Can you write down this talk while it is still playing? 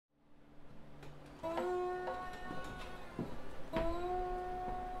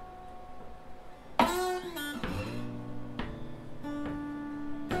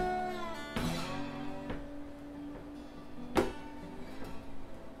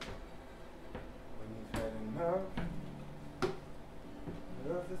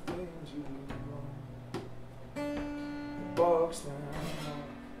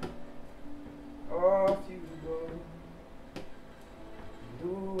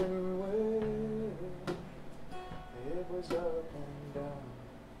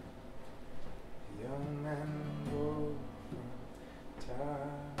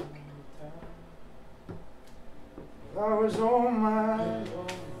was on my own.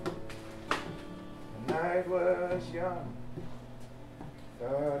 The night was young.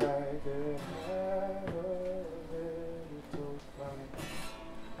 Thought I could have a little fun,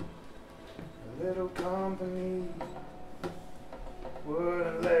 a little company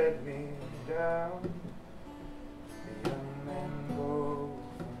wouldn't let me down. The young men go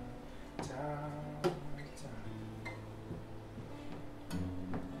from town to town.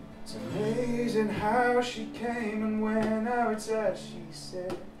 It's amazing how she came and went. Now it's as she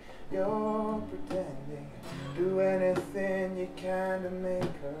said, you're pretending. Do anything you can to make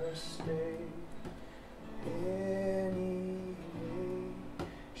her stay. Anyway,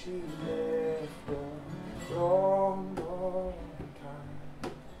 she left the wrong time.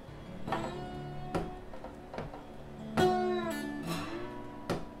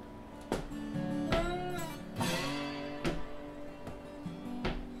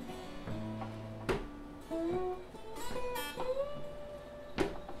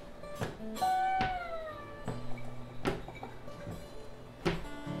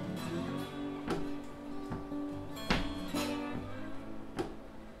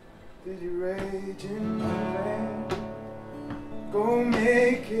 Did you rage in the rain? Go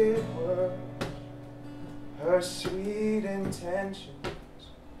make it worse. Her sweet intentions,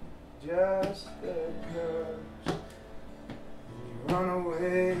 just a curse. You run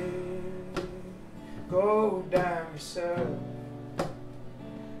away, go down yourself.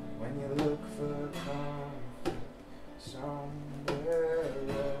 When you look for comfort somewhere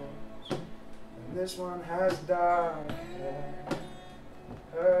else. And this one has dark hair.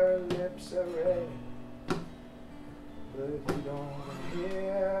 Her lips are red, but you don't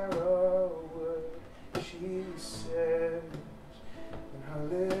hear a word she says in her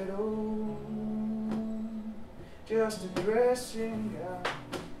little, just a dressing gown.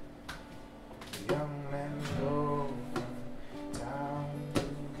 The young men go from town to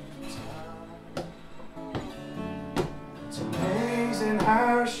town. It's amazing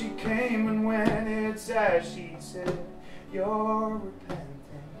how she came and went. It's as she said, you're repentant.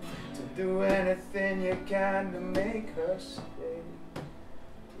 Do anything you can to make her stay.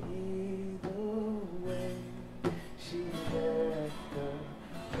 Either way, she left the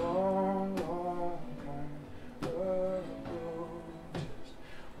wrong kind ago. Just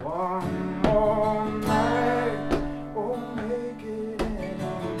one more night won't make it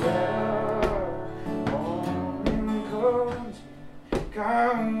any better. Morning comes,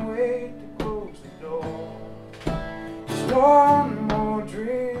 can't wait to close the door. Just one more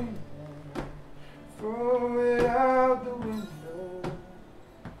dream, throw it out the window.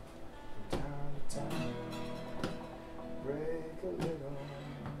 From time to time, break a little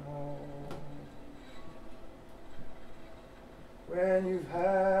more. When you've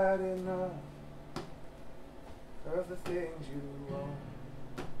had enough of the things you own,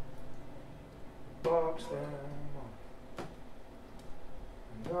 box them off,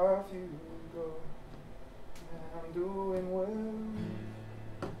 and off you go. I'm doing well.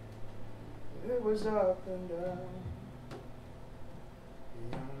 It was up and down. The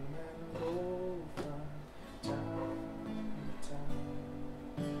young men go from town to town.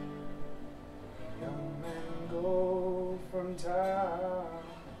 The young men go from town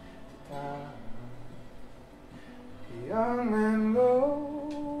to town. The young men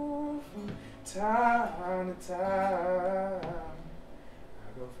go from town to town.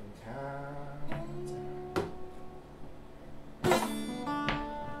 I go from town